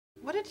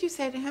What did you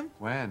say to him?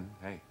 Gwen,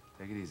 hey,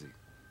 take it easy.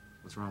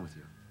 What's wrong with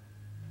you?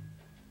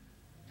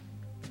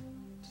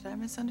 Did I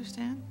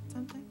misunderstand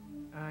something?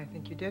 I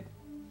think you did.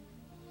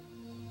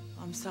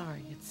 I'm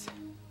sorry. It's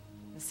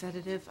a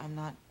sedative. I'm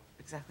not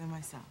exactly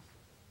myself.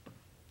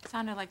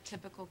 Sounded like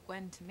typical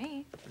Gwen to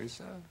me.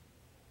 Teresa?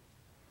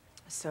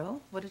 So,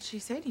 what did she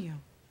say to you?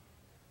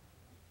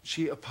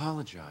 She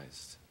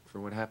apologized for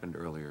what happened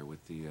earlier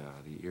with the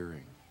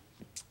earring.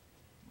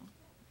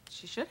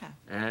 She should have.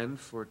 And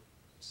for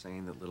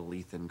saying that little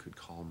Ethan could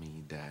call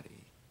me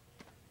Daddy.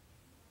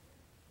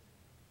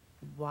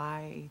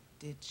 Why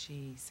did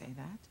she say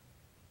that?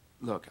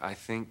 Look, I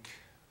think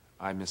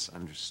I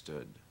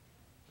misunderstood.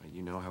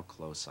 You know how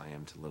close I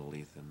am to little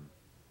Ethan.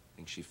 I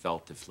think she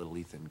felt if little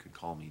Ethan could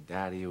call me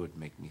Daddy, it would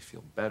make me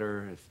feel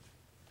better if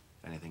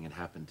anything had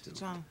happened to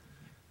John.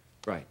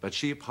 Right, but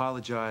she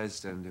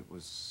apologized, and it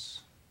was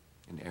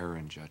an error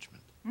in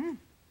judgment.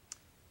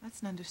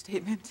 That's an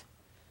understatement.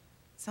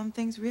 Some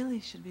things really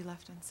should be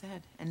left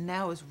unsaid. And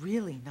now is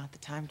really not the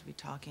time to be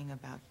talking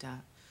about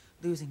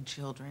losing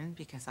children,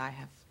 because I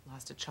have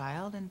lost a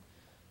child, and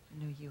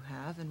I know you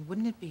have. And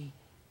wouldn't it be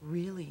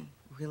really,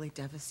 really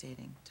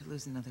devastating to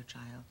lose another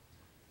child?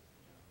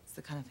 It's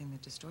the kind of thing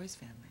that destroys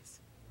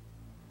families.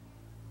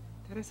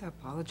 Teresa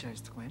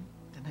apologized, Gwen.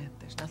 Then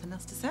there's nothing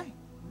else to say.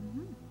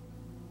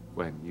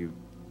 Gwen, you're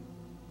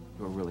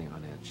really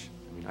on edge.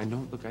 I mean,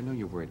 I know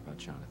you're worried about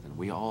Jonathan.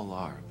 We all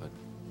are, but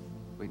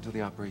wait until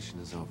the operation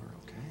is over,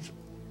 okay?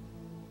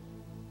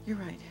 You're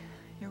right.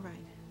 You're right.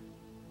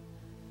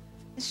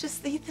 It's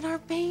just Ethan, our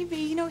baby.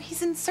 You know,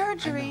 he's in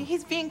surgery.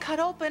 He's being cut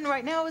open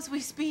right now as we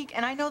speak,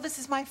 and I know this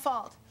is my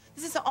fault.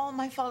 This is all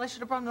my fault. I should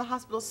have brought him to the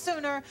hospital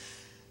sooner.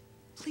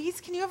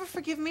 Please, can you ever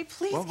forgive me?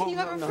 Please, can you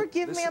ever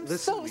forgive me? I'm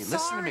so sorry.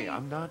 Listen to me.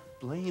 I'm not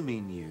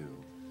blaming you.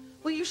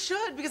 Well, you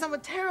should, because I'm a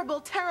terrible,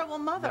 terrible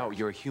mother. No,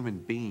 you're a human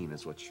being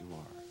is what you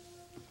are.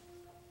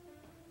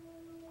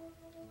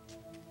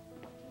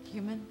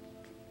 Human?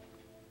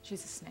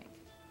 She's a snake.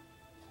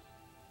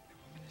 That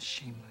woman is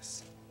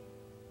shameless.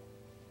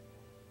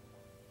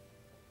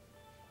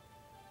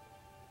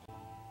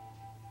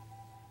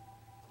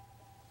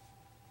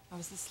 I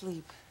was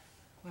asleep.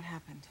 What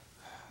happened?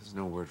 There's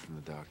no word from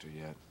the doctor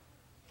yet.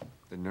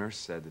 The nurse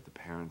said that the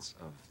parents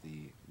of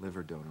the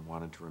liver donor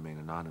wanted to remain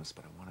anonymous,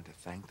 but I wanted to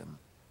thank them.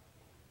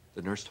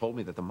 The nurse told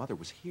me that the mother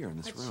was here in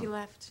this room. But she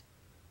left.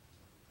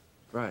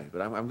 Right,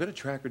 but I'm going to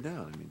track her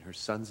down. I mean, her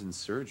son's in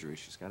surgery.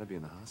 She's got to be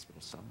in the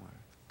hospital somewhere.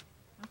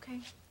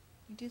 Okay,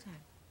 you do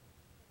that.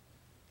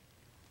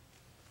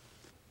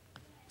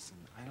 Listen,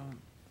 I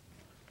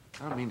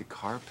don't mean to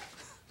carp,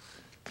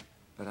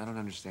 but I don't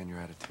understand your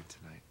attitude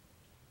tonight.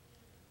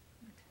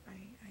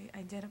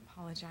 I did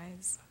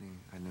apologize. Honey,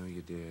 I know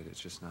you did. It's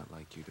just not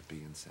like you to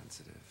be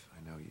insensitive.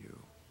 I know you.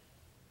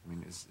 I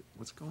mean,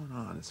 what's going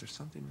on? Is there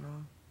something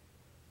wrong?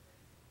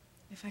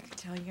 If I could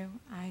tell you,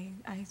 I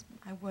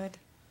would.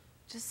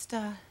 Just,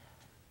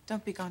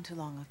 don't be gone too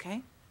long,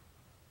 okay?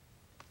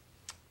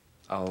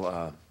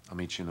 I'll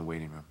meet you in the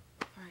waiting room.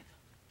 All right.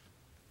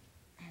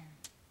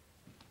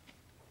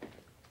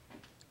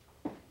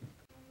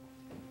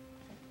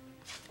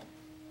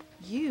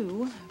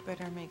 You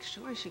better make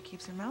sure she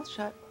keeps her mouth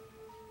shut.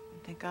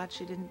 And thank God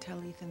she didn't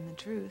tell Ethan the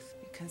truth,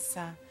 because,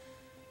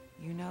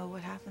 you know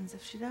what happens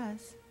if she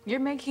does. You're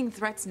making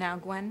threats now,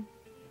 Gwen.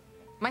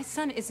 My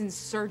son is in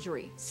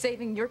surgery,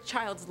 saving your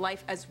child's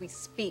life as we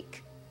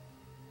speak.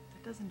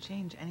 That doesn't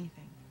change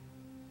anything.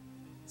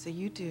 So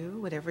you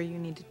do whatever you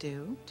need to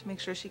do to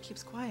make sure she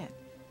keeps quiet.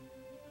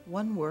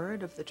 One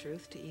word of the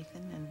truth to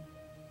Ethan and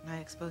I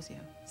expose you.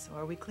 So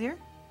are we clear?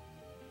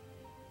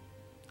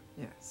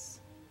 Yes.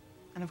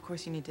 And of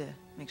course you need to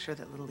make sure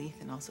that little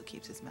Ethan also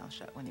keeps his mouth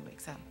shut when he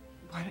wakes up.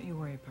 Why don't you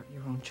worry about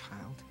your own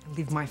child and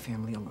leave my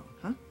family alone,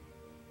 huh?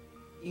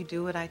 You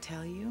do what I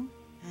tell you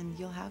and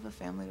you'll have a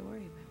family to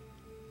worry about.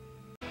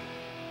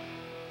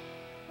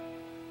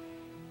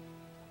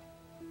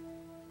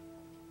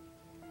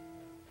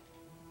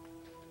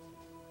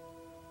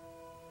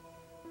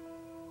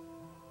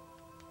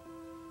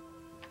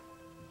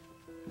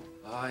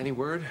 Any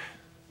word?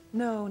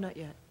 No, not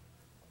yet.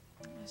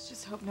 Let's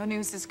just hope no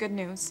news is good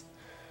news.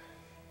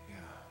 Yeah,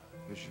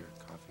 here's your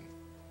coffee.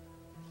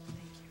 Thank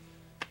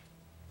you.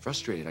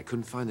 Frustrated, I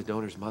couldn't find the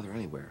donor's mother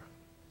anywhere.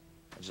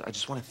 I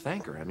just want to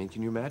thank her. I mean,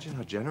 can you imagine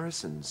how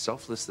generous and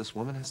selfless this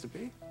woman has to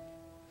be?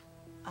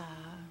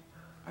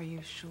 Are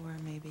you sure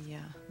maybe,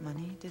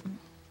 money didn't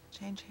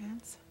change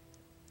hands?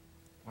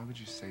 Why would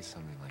you say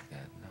something like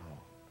that?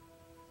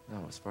 No.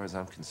 No, as far as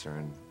I'm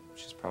concerned,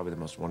 she's probably the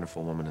most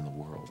wonderful woman in the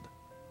world.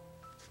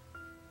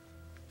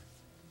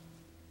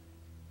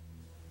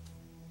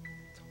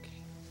 It's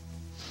okay.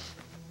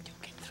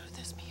 You'll get through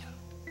this, Mia.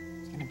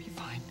 It's gonna be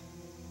fine.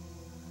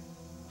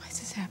 Why is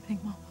this happening,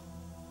 Mama?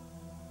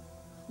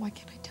 Why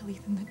can't I tell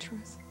Ethan the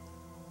truth?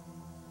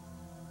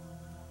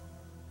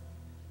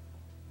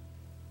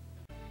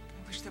 I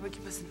wish they would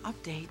give us an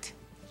update.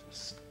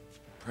 Just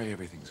pray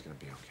everything's gonna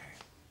be okay.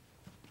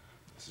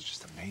 This is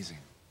just amazing.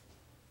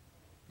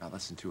 Not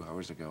less than 2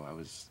 hours ago, I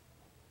was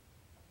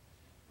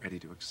ready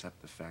to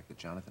accept the fact that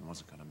Jonathan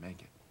wasn't gonna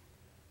make it.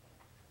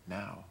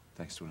 now,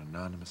 thanks to an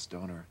anonymous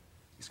donor,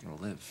 he's gonna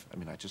live. I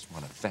mean, I just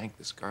want to thank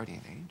this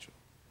guardian angel.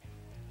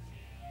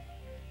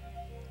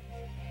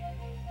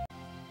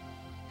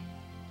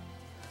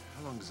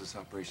 How long does this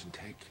operation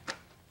take?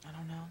 I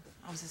don't know.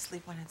 I was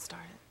asleep when it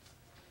started.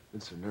 I've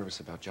been so nervous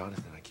about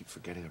Jonathan, I keep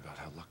forgetting about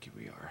how lucky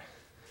we are.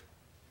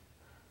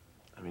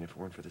 I mean, if it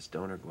weren't for this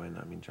donor, Gwen,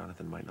 I mean,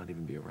 Jonathan might not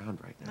even be around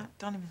right now. No,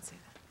 don't even say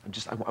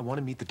that. I want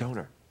to meet the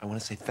donor. I want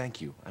to say thank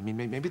you. I mean,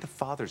 maybe the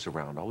father's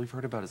around. All we've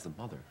heard about is the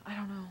mother. I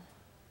don't know.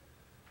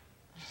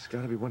 She's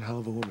got to be one hell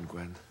of a woman,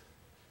 Gwen.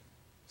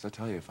 So I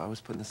tell you, if I was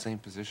put in the same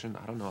position,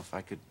 I don't know if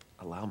I could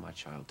allow my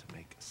child to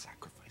make a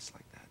sacrifice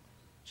like that.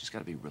 She's got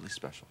to be really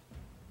special.